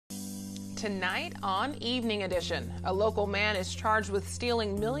Tonight on Evening Edition, a local man is charged with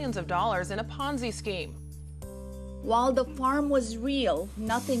stealing millions of dollars in a Ponzi scheme. While the farm was real,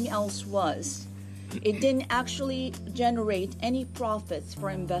 nothing else was. It didn't actually generate any profits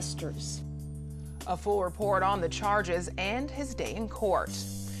for investors. A full report on the charges and his day in court.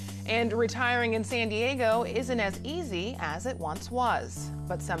 And retiring in San Diego isn't as easy as it once was.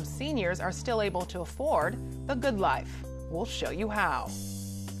 But some seniors are still able to afford the good life. We'll show you how.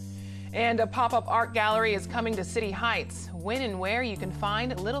 And a pop-up art gallery is coming to City Heights. When and where you can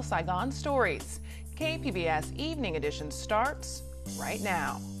find Little Saigon stories. KPBS Evening Edition starts right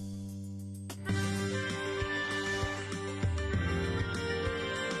now.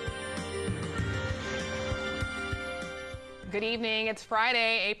 Good evening. It's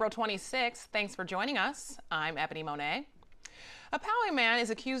Friday, April 26th. Thanks for joining us. I'm Ebony Monet. A Poway man is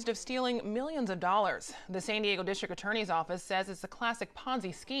accused of stealing millions of dollars. The San Diego District Attorney's Office says it's a classic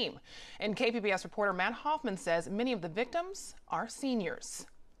Ponzi scheme. And KPBS reporter Matt Hoffman says many of the victims are seniors.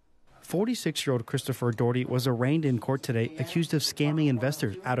 46-year-old Christopher Doherty was arraigned in court today, accused of scamming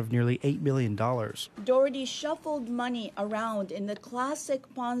investors out of nearly $8 million. Doherty shuffled money around in the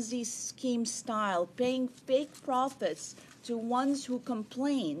classic Ponzi scheme style, paying fake profits to ones who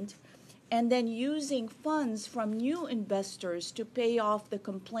complained, and then using funds from new investors to pay off the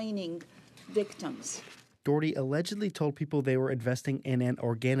complaining victims. Doherty allegedly told people they were investing in an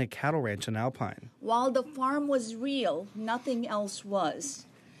organic cattle ranch in Alpine. While the farm was real, nothing else was.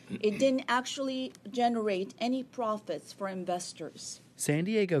 It didn't actually generate any profits for investors. San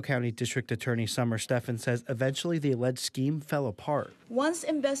Diego County District Attorney Summer Steffen says eventually the alleged scheme fell apart. Once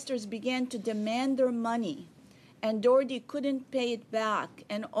investors began to demand their money, and Doherty couldn't pay it back,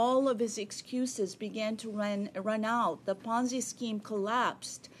 and all of his excuses began to run out, the Ponzi scheme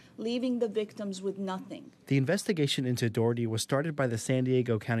collapsed, leaving the victims with nothing. The investigation into Doherty was started by the San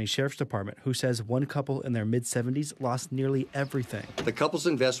Diego County Sheriff's Department, who says one couple in their mid-70s lost nearly everything. The couple's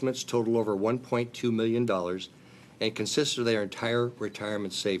investments total over $1.2 million and consist of their entire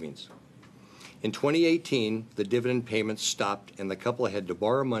retirement savings. In 2018, the dividend payments stopped and the couple had to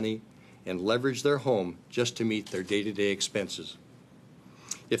borrow money and leverage their home just to meet their day-to-day expenses.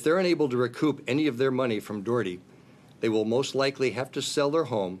 If they're unable to recoup any of their money from Doherty, they will most likely have to sell their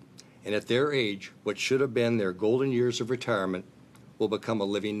home, and at their age, what should have been their golden years of retirement will become a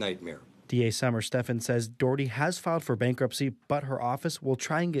living nightmare. DA Summer Steffen says Doherty has filed for bankruptcy, but her office will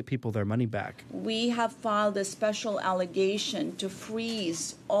try and get people their money back. We have filed a special allegation to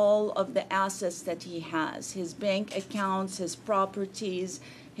freeze all of the assets that he has, his bank accounts, his properties,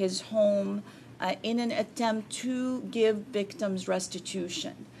 his home, in an attempt to give victims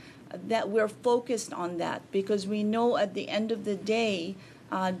restitution. That we're focused on that because we know at the end of the day,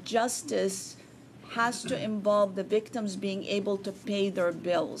 justice has to involve the victims being able to pay their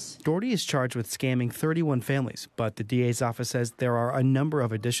bills. Doherty is charged with scamming 31 families, but the DA's office says there are a number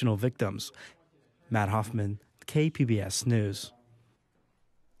of additional victims. Matt Hoffman, KPBS News.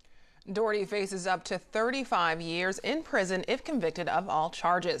 Doherty faces up to 35 years in prison if convicted of all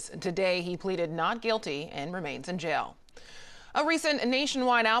charges. Today, he pleaded not guilty and remains in jail. A recent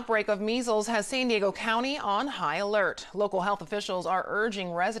nationwide outbreak of measles has San Diego County on high alert. Local health officials are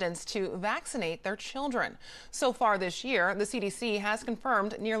urging residents to vaccinate their children. So far this year, the CDC has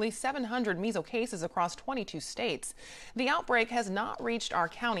confirmed nearly 700 measles cases across 22 states. The outbreak has not reached our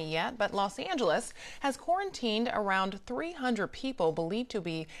county yet, but Los Angeles has quarantined around 300 people believed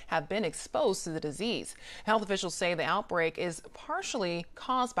to have been exposed to the disease. Health officials say the outbreak is partially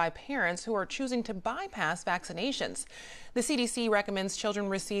caused by parents who are choosing to bypass vaccinations. The CDC recommends children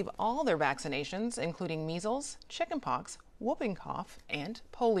receive all their vaccinations, including measles, chickenpox, whooping cough, and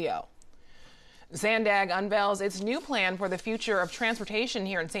polio. Zandag unveils its new plan for the future of transportation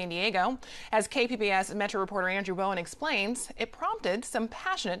here in San Diego. As KPBS Metro reporter Andrew Bowen explains, it prompted some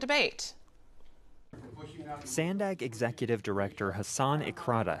passionate debate. Zandag Executive Director Hassan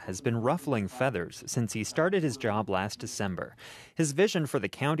Ikrada has been ruffling feathers since he started his job last December. His vision for the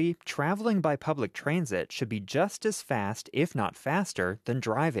county, traveling by public transit should be just as fast, if not faster, than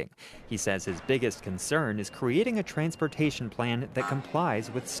driving. He says his biggest concern is creating a transportation plan that complies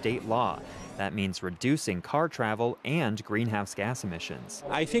with state law. That means reducing car travel and greenhouse gas emissions.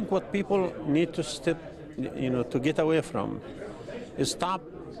 I think what people need to get away from is stop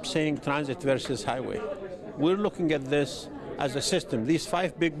saying transit versus highway. We're looking at this as a system. These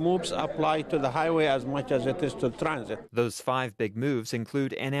 5 big moves apply to the highway as much as it is to transit. Those 5 big moves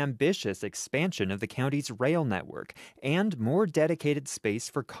include an ambitious expansion of the county's rail network and more dedicated space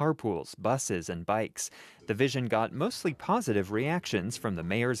for carpools, buses, and bikes. The vision got mostly positive reactions from the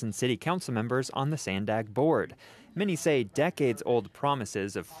mayors and city council members on the Zandag board. Many say decades-old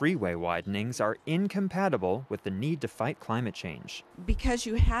promises of freeway widenings are incompatible with the need to fight climate change. Because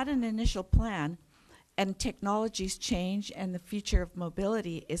you had an initial plan, and technologies change and the future of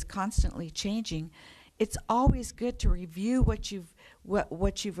mobility is constantly changing, it's always good to review what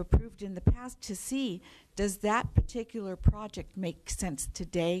you've approved in the past to see, does that particular project make sense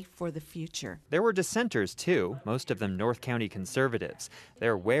today for the future? There were dissenters, too, most of them North County conservatives.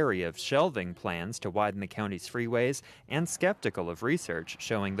 They're wary of shelving plans to widen the county's freeways and skeptical of research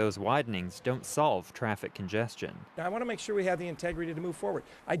showing those widenings don't solve traffic congestion. I want to make sure we have the integrity to move forward.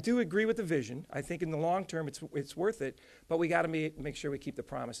 I do agree with the vision. I think in the long term it's worth it, but we got to make sure we keep the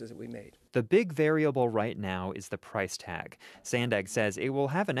promises that we made. The big variable right now is the price tag. Sandag says it will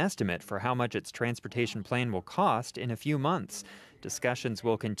have an estimate for how much its transportation plan will cost in a few months. Discussions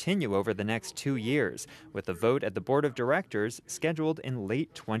will continue over the next 2 years, with a vote at the Board of Directors scheduled in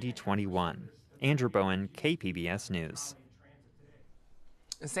late 2021. Andrew Bowen, KPBS News.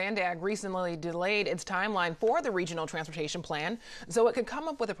 Sandag recently delayed its timeline for the regional transportation plan so it could come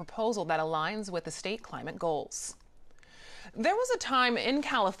up with a proposal that aligns with the state climate goals. There was a time in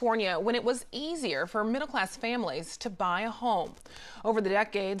California when it was easier for middle-class families to buy a home. Over the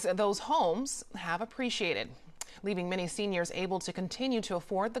decades, those homes have appreciated, leaving many seniors able to continue to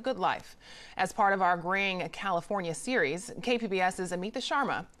afford the good life. As part of our Graying California series, KPBS's Amita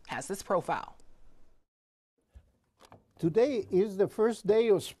Sharma has this profile. Today is the first day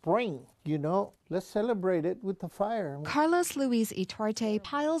of spring, Let's celebrate it with the fire. Carlos Luis Ituarte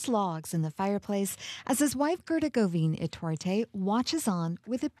piles logs in the fireplace as his wife Gerda Govin Ituarte watches on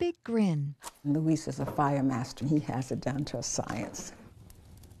with a big grin. Luis is a fire master. He has it down to a science.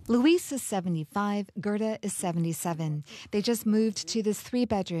 Luis is 75, Gerda is 77. They just moved to this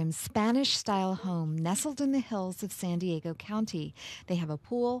 3-bedroom Spanish-style home nestled in the hills of San Diego County. They have a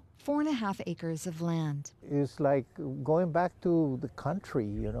pool, 4.5 acres of land. It's like going back to the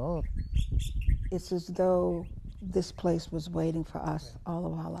country, It's as though this place was waiting for us all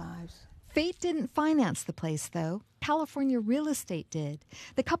of our lives. Fate didn't finance the place, though. California real estate did.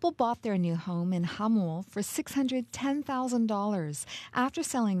 The couple bought their new home in Jamul for $610,000 after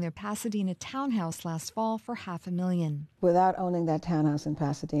selling their Pasadena townhouse last fall for $500,000. Without owning that townhouse in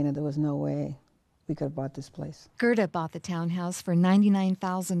Pasadena, there was no way we could have bought this place. Gerda bought the townhouse for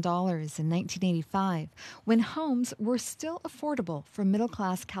 $99,000 in 1985, when homes were still affordable for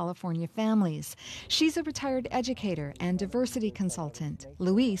middle-class California families. She's a retired educator and diversity consultant.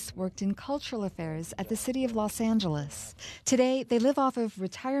 Luis worked in cultural affairs at the city of Los Angeles. Today, they live off of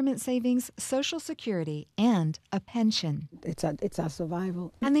retirement savings, Social Security, and a pension. It's our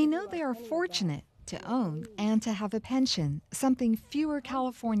survival. And they know they are fortunate to own and to have a pension, something fewer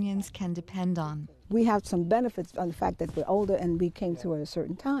Californians can depend on. We have some benefits on the fact that we're older and we came through at a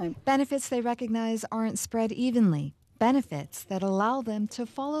certain time. Benefits they recognize aren't spread evenly. Benefits that allow them to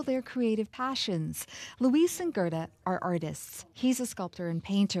follow their creative passions. Luis and Gerda are artists. He's a sculptor and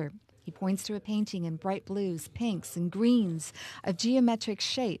painter. He points to a painting in bright blues, pinks, and greens of geometric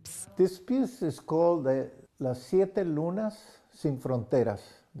shapes. This piece is called Las Siete Lunas Sin Fronteras,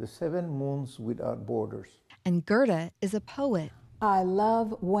 the 7 moons without borders. And Gerda is a poet. I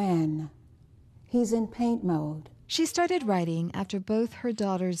love when he's in paint mode. She started writing after both her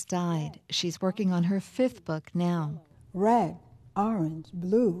daughters died. She's working on her 5th book now. Red, orange,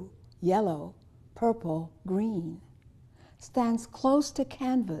 blue, yellow, purple, green. Stands close to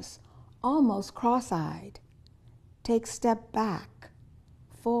canvas, almost cross-eyed. Takes step back,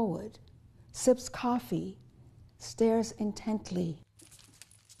 forward, sips coffee, stares intently.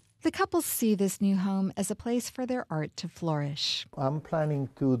 The couple see this new home as a place for their art to flourish. I'm planning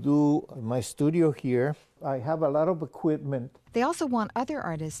to do my studio here. I have a lot of equipment. They also want other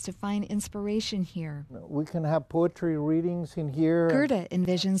artists to find inspiration here. We can have poetry readings in here. Gerda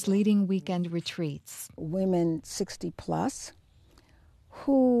envisions leading weekend retreats. Women 60 plus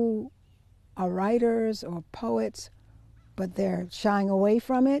who are writers or poets, but they're shying away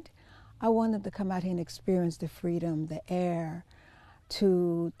from it. I want them to come out here and experience the freedom, the air,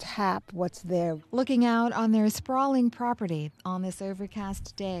 to tap what's there. Looking out on their sprawling property on this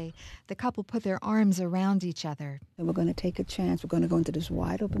overcast day, the couple put their arms around each other. And we're going to take a chance. We're going to go into this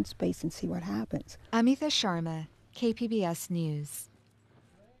wide open space and see what happens. Amita Sharma, KPBS News.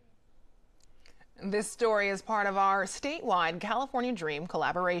 This story is part of our statewide California Dream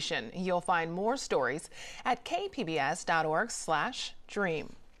collaboration. You'll find more stories at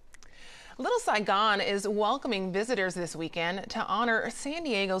kpbs.org/dream. Little Saigon is welcoming visitors this weekend to honor San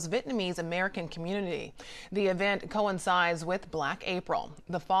Diego's Vietnamese American community. The event coincides with Black April,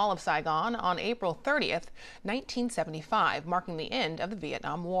 the fall of Saigon on April 30th, 1975, marking the end of the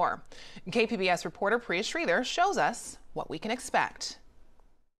Vietnam War. KPBS reporter Priya Sridhar shows us what we can expect.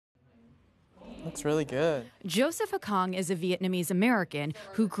 That's really good. Joseph Hakong is a Vietnamese American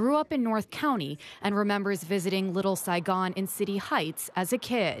who grew up in North County and remembers visiting Little Saigon in City Heights as a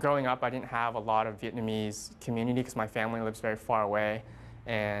kid. Growing up, I didn't have a lot of Vietnamese community because my family lives very far away,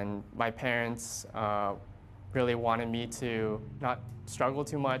 and my parents really wanted me to not struggle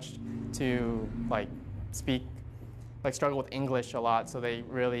too much, to struggle with English a lot, so they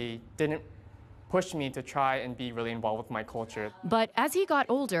really didn't pushed me to try and be really involved with my culture. But as he got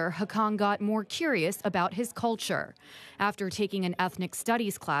older, Hakong got more curious about his culture. After taking an ethnic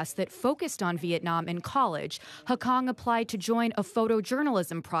studies class that focused on Vietnam in college, Hakong applied to join a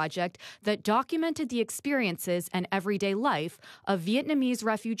photojournalism project that documented the experiences and everyday life of Vietnamese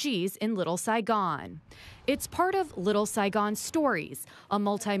refugees in Little Saigon. It's part of Little Saigon Stories, a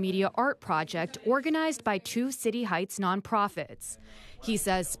multimedia art project organized by two City Heights nonprofits. He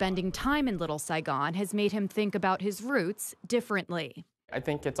says spending time in Little Saigon has made him think about his roots differently. I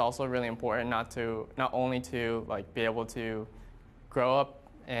think it's also really important not only to be able to grow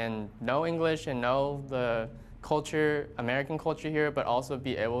up and know English and know the culture, American culture here, but also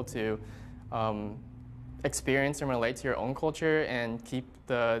be able to experience and relate to your own culture and keep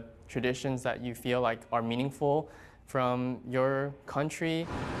the traditions that you feel like are meaningful from your country.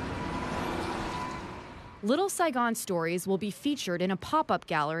 Little Saigon Stories will be featured in a pop-up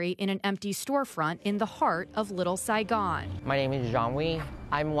gallery in an empty storefront in the heart of Little Saigon. My name is Jean-Louis.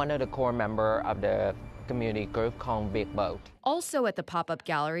 I'm one of the core members of the community group called Big Boat. Also at the pop-up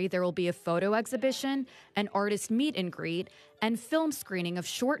gallery, there will be a photo exhibition, an artist meet and greet, and film screening of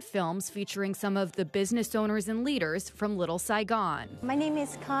short films featuring some of the business owners and leaders from Little Saigon. My name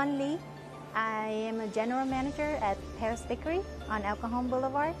is Con Lee. I am a general manager at Paris Bakery on El Cajon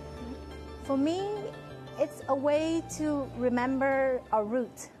Boulevard. For me, it's a way to remember our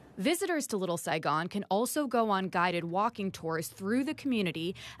roots. Visitors to Little Saigon can also go on guided walking tours through the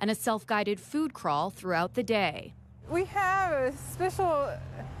community and a self-guided food crawl throughout the day. We have a special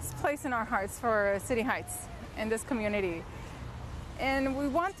place in our hearts for City Heights and this community. And we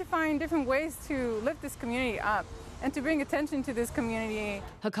want to find different ways to lift this community up and to bring attention to this community.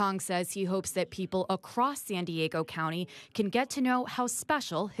 Hakong says he hopes that people across San Diego County can get to know how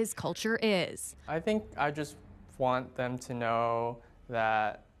special his culture is. I think I just want them to know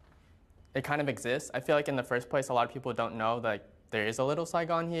that it kind of exists. I feel like in the first place, a lot of people don't know that there is a Little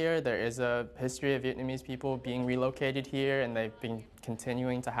Saigon here. There is a history of Vietnamese people being relocated here, and they've been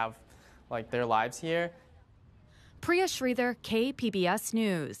continuing to have their lives here. Priya Sridhar, KPBS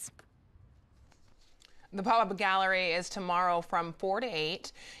News. The pop-up gallery is tomorrow from 4 to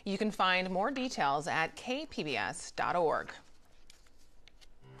 8. You can find more details at kpbs.org.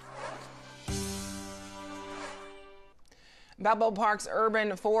 Balboa Park's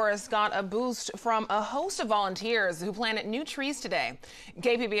urban forest got a boost from a host of volunteers who planted new trees today.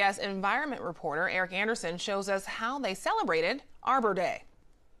 KPBS environment reporter Eric Anderson shows us how they celebrated Arbor Day.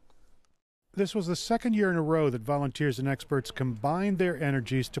 This was the second year in a row that volunteers and experts combined their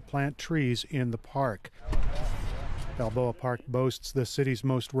energies to plant trees in the park. Balboa Park boasts the city's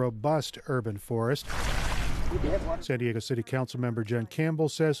most robust urban forest. San Diego City Council member Jen Campbell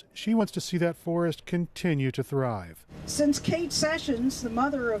says she wants to see that forest continue to thrive. Since Kate Sessions, the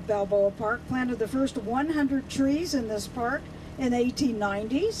mother of Balboa Park, planted the first 100 trees in this park in the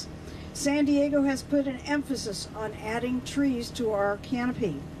 1890s, San Diego has put an emphasis on adding trees to our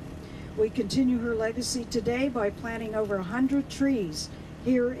canopy. We continue her legacy today by planting over 100 trees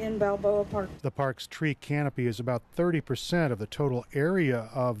here in Balboa Park. The park's tree canopy is about 30% of the total area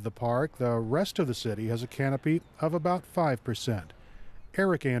of the park. The rest of the city has a canopy of about 5%.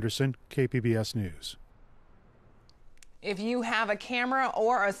 Eric Anderson, KPBS News. If you have a camera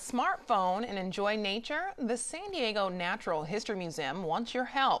or a smartphone and enjoy nature, the San Diego Natural History Museum wants your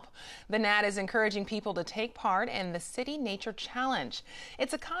help. The NAT is encouraging people to take part in the City Nature Challenge.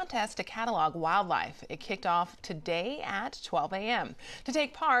 It's a contest to catalog wildlife. It kicked off today at 12 a.m. To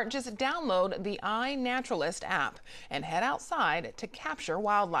take part, just download the iNaturalist app and head outside to capture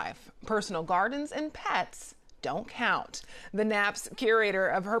wildlife. Personal gardens and pets don't count. The NAP's curator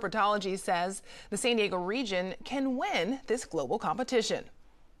of herpetology says the San Diego region can win this global competition.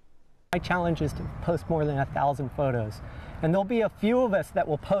 My challenge is to post more than 1,000 photos. And there'll be a few of us that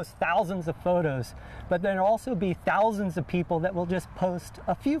will post thousands of photos, but there'll also be thousands of people that will just post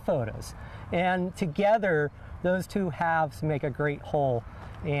a few photos. And together, those two halves make a great whole.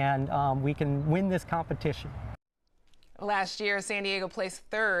 and we can win this competition. Last year, San Diego placed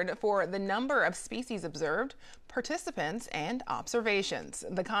third for the number of species observed, participants, and observations.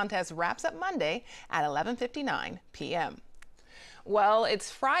 The contest wraps up Monday at 11:59 p.m. Well,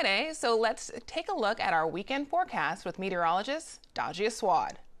 it's Friday, so let's take a look at our weekend forecast with meteorologist Dajia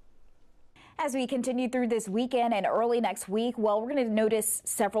Swad. As we continue through this weekend and early next week, well, we're going to notice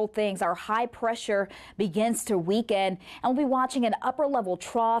several things. Our high pressure begins to weaken, and we'll be watching an upper level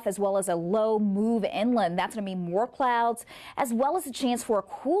trough as well as a low move inland. That's going to mean more clouds as well as a chance for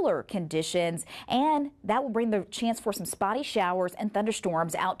cooler conditions, and that will bring the chance for some spotty showers and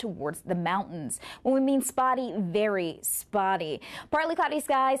thunderstorms out towards the mountains. When we mean spotty, very spotty. Partly cloudy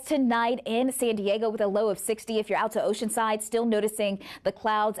skies tonight in San Diego with a low of 60. If you're out to Oceanside, still noticing the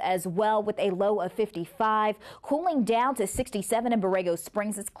clouds as well with a low of 55, cooling down to 67 in Borrego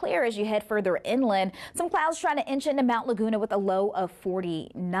Springs. It's clear as you head further inland. Some clouds trying to inch into Mount Laguna with a low of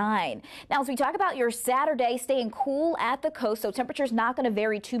 49. Now, as we talk about your Saturday, staying cool at the coast, so temperatures not going to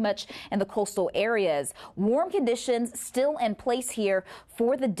vary too much in the coastal areas. Warm conditions still in place here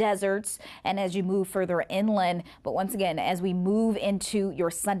for the deserts and as you move further inland. But once again, as we move into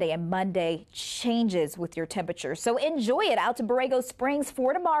your Sunday and Monday, changes with your temperature. So enjoy it out to Borrego Springs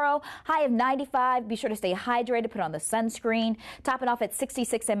for tomorrow. High of 95. Be sure to stay hydrated, put on the sunscreen. Topping off at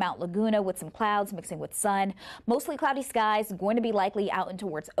 66 in Mount Laguna with some clouds mixing with sun. Mostly cloudy skies, going to be likely out and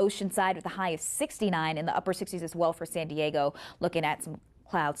towards Oceanside with a high of 69 in the upper 60s as well for San Diego. Looking at some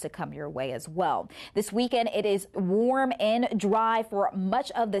clouds to come your way as well. This weekend, it is warm and dry for much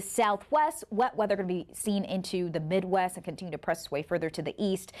of the southwest. Wet weather going to be seen into the Midwest and continue to press its way further to the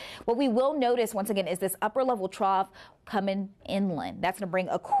east. What we will notice once again is this upper level trough coming inland. That's going to bring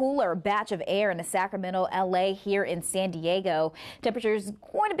a cooler batch of air into Sacramento, LA, here in San Diego. Temperatures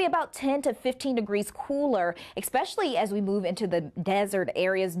going to be about 10 to 15 degrees cooler, especially as we move into the desert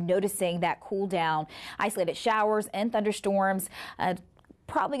areas, noticing that cool down. Isolated showers and thunderstorms.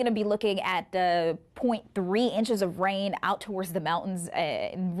 Probably going to be looking at 0.3 inches of rain out towards the mountains.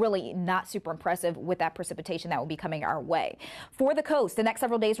 Really not super impressive with that precipitation that will be coming our way. For the coast, the next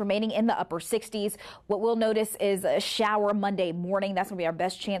several days remaining in the upper 60s. What we'll notice is a shower Monday morning. That's going to be our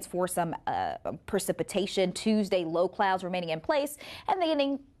best chance for some precipitation. Tuesday, low clouds remaining in place, and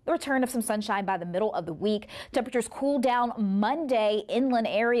then the return of some sunshine by the middle of the week. Temperatures cool down Monday, inland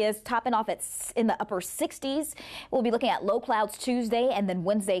areas topping off in the upper 60s. We'll be looking at low clouds Tuesday and then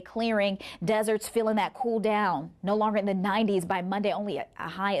Wednesday clearing. Deserts feeling that cool down. No longer in the 90s by Monday, only a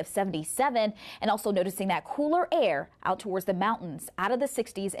high of 77. And also noticing that cooler air out towards the mountains out of the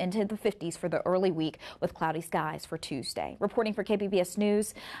 60s into the 50s for the early week with cloudy skies for Tuesday. Reporting for KPBS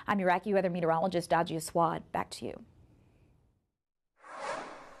News, I'm your AccuWeather meteorologist Dajia Swad. Back to you.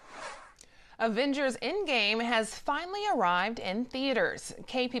 Avengers Endgame has finally arrived in theaters.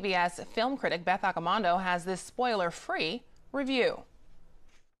 KPBS film critic Beth Accomando has this spoiler-free review.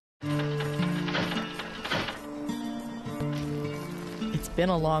 It's been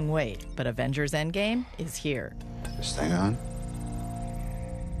a long wait, but Avengers Endgame is here. This thing on?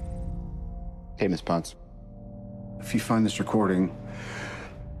 Hey, Miss Potts. If you find this recording,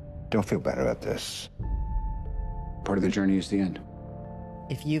 don't feel bad about this. Part of the journey is the end.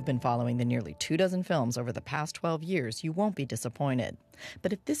 If you've been following the nearly 24 films over the past 12 years, you won't be disappointed.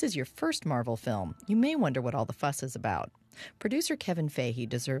 But if this is your first Marvel film, you may wonder what all the fuss is about. Producer Kevin Feige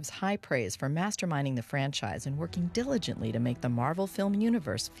deserves high praise for masterminding the franchise and working diligently to make the Marvel film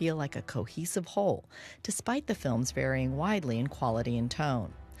universe feel like a cohesive whole, despite the films varying widely in quality and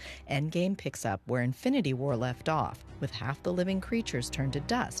tone. Endgame picks up where Infinity War left off, with half the living creatures turned to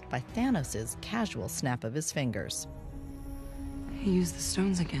dust by Thanos' casual snap of his fingers. He used the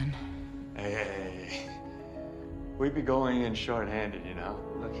stones again. Hey. We'd be going in short-handed, you know?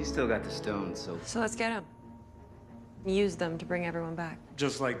 Look, he's still got the stones, so... So let's get him. Use them to bring everyone back.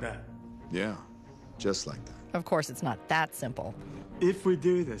 Just like that. Yeah, just like that. Of course, it's not that simple. If we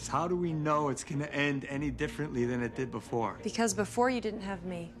do this, how do we know it's gonna end any differently than it did before? Because before you didn't have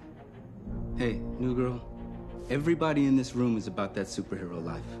me. Hey, new girl, everybody in this room is about that superhero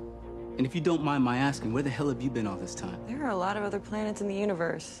life. And if you don't mind my asking, where the hell have you been all this time? There are a lot of other planets in the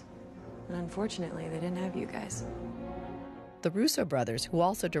universe. And unfortunately, they didn't have you guys. The Russo brothers, who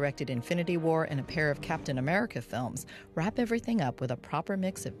also directed Infinity War and a pair of Captain America films, wrap everything up with a proper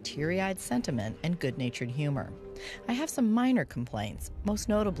mix of teary-eyed sentiment and good-natured humor. I have some minor complaints, most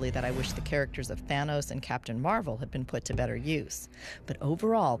notably that I wish the characters of Thanos and Captain Marvel had been put to better use. But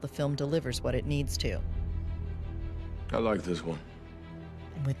overall, the film delivers what it needs to. I like this one.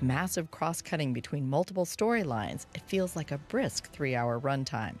 And with massive cross-cutting between multiple storylines, it feels like a brisk 3-hour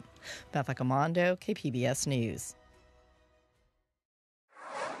runtime. Beth Accomando, KPBS News.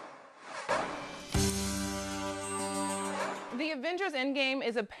 The Avengers Endgame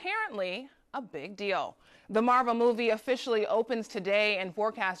is apparently a big deal. The Marvel movie officially opens today, and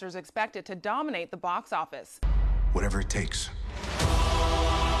forecasters expect it to dominate the box office. Whatever it takes.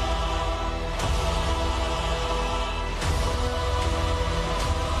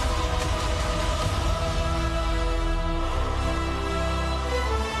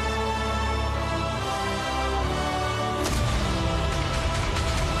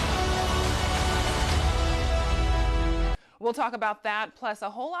 We'll talk about that, plus a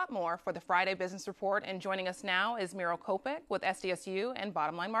whole lot more for the Friday Business Report. And joining us now is Muriel Kopik with SDSU and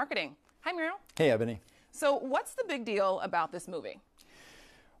Bottom Line Marketing. Hi, Muriel. Hey, Ebony. So what's the big deal about this movie?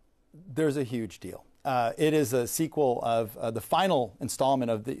 There's a huge deal. It is a sequel of the final installment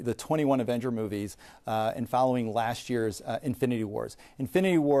of the 21 Avenger movies and following last year's Infinity Wars.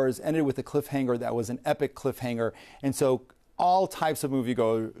 Infinity Wars ended with a cliffhanger that was an epic cliffhanger. And so all types of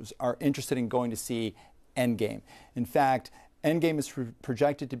moviegoers are interested in going to see Endgame. In fact, Endgame is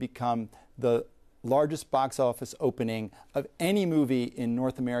projected to become the largest box office opening of any movie in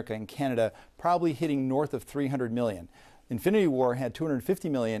North America and Canada, probably hitting north of 300 million. Infinity War had 250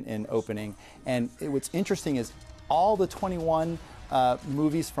 million in opening, and what's interesting is all the 21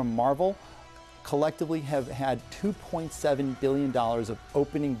 movies from Marvel collectively have had $2.7 billion of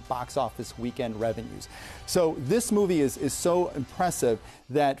opening box office weekend revenues. So this movie is so impressive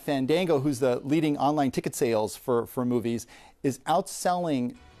that Fandango, who's the leading online ticket sales for movies, is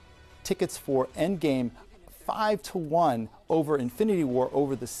outselling tickets for Endgame 5-1 over Infinity War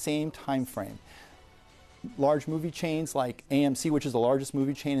over the same time frame. Large movie chains like AMC, which is the largest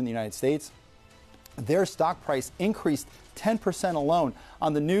movie chain in the United States, their stock price increased 10% alone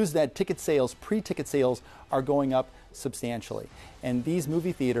on the news that ticket sales, pre-ticket sales, are going up substantially. And these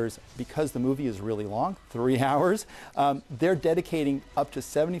movie theaters, because the movie is really long, 3 hours, they're dedicating up to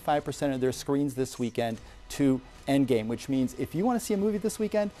 75% of their screens this weekend to Endgame, which means if you want to see a movie this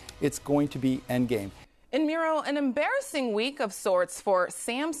weekend, it's going to be Endgame. And Muriel, an embarrassing week of sorts for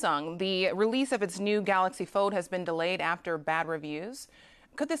Samsung. The release of its new Galaxy Fold has been delayed after bad reviews.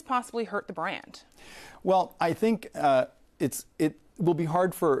 Could this possibly hurt the brand? Well, I think it will be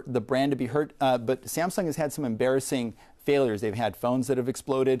hard for the brand to be hurt, but Samsung has had some embarrassing failures. They've had phones that have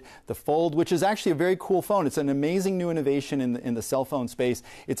exploded. The Fold, which is actually a very cool phone. It's an amazing new innovation in the cell phone space.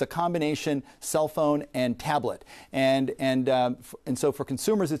 It's a combination cell phone and tablet. And so for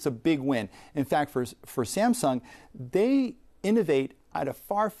consumers, it's a big win. In fact, for Samsung, they innovate at a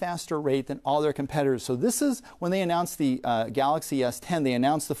far faster rate than all their competitors. So this is when they announced the Galaxy S10, they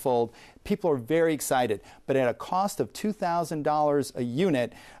announced the Fold. People are very excited, but at a cost of $2,000 a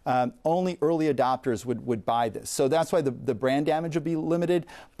unit, only early adopters would buy this. So that's why the brand damage would be limited.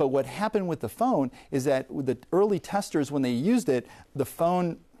 But what happened with the phone is that the early testers, when they used it, the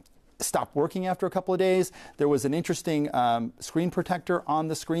phone stopped working after a couple of days. There was an interesting screen protector on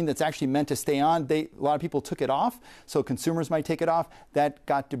the screen that's actually meant to stay on. A lot of people took it off, so consumers might take it off. That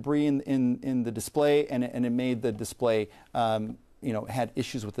got debris in the display, and it made the display, had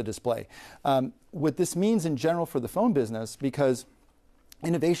issues with the display. What this means in general for the phone business, because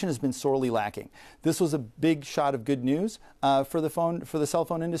innovation has been sorely lacking. This was a big shot of good news for the cell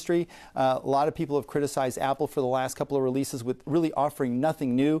phone industry. A lot of people have criticized Apple for the last couple of releases with really offering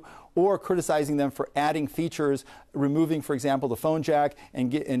nothing new, or criticizing them for adding features, removing, for example, the phone jack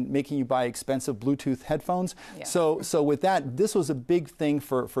and making you buy expensive Bluetooth headphones. Yeah. So with that, this was a big thing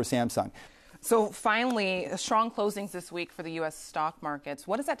for Samsung. So finally, strong closings this week for the U.S. stock markets.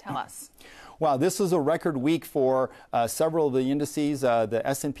 What does that tell us? Wow, this was a record week for several of the indices. The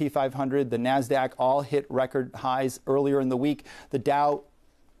S&P 500, the NASDAQ all hit record highs earlier in the week. The Dow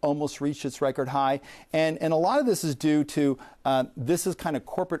almost reached its record high. And a lot of this is due to this is kind of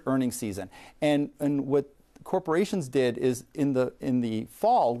corporate earnings season. And what corporations did is in the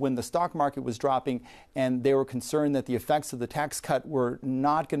fall, when the stock market was dropping and they were concerned that the effects of the tax cut were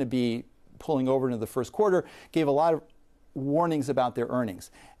not going to be pulling over into the first quarter, gave a lot of warnings about their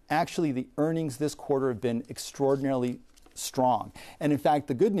earnings. Actually, the earnings this quarter have been extraordinarily strong. And in fact,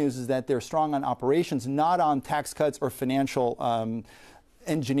 the good news is that they're strong on operations, not on tax cuts or financial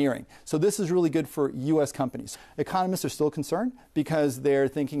engineering. So this is really good for U.S. companies. Economists are still concerned because they're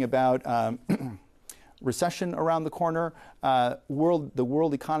thinking about recession around the corner, the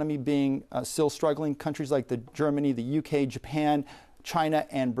world economy being still struggling. Countries like Germany, the UK, Japan, China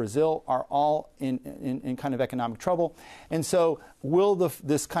and Brazil are all in kind of economic trouble. And so will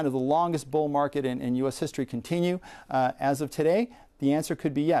this kind of the longest bull market in U.S. history continue? As of today, the answer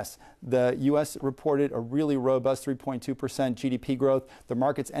could be yes. The U.S. reported a really robust 3.2% GDP growth. The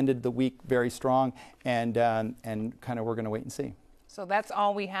markets ended the week very strong, and kind of we're going to wait and see. So that's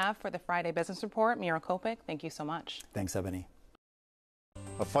all we have for the Friday Business Report. Muriel Kopik, thank you so much. Thanks, Ebony.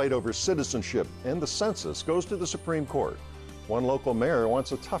 A fight over citizenship and the census goes to the Supreme Court. One local mayor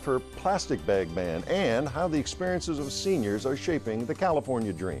wants a tougher plastic bag ban, and how the experiences of seniors are shaping the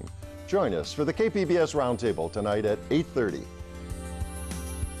California dream. Join us for the KPBS Roundtable tonight at 8:30.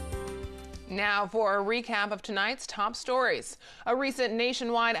 Now for a recap of tonight's top stories. A recent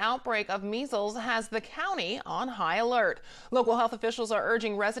nationwide outbreak of measles has the county on high alert. Local health officials are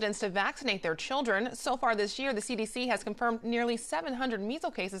urging residents to vaccinate their children. So far this year, the CDC has confirmed nearly 700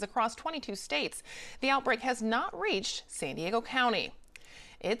 measles cases across 22 states. The outbreak has not reached San Diego County.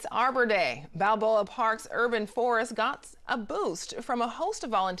 It's Arbor Day. Balboa Park's urban forest got a boost from a host of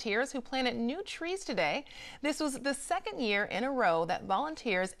volunteers who planted new trees today. This was the second year in a row that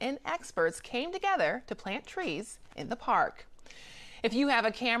volunteers and experts came together to plant trees in the park. If you have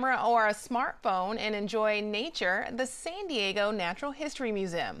a camera or a smartphone and enjoy nature, the San Diego Natural History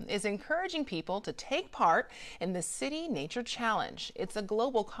Museum is encouraging people to take part in the City Nature Challenge. It's a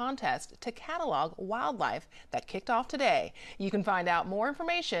global contest to catalog wildlife that kicked off today. You can find out more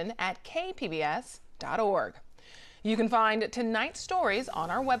information at kpbs.org. You can find tonight's stories on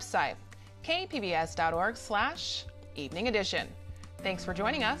our website, kpbs.org/evening edition. Thanks for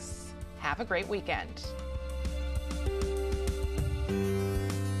joining us. Have a great weekend.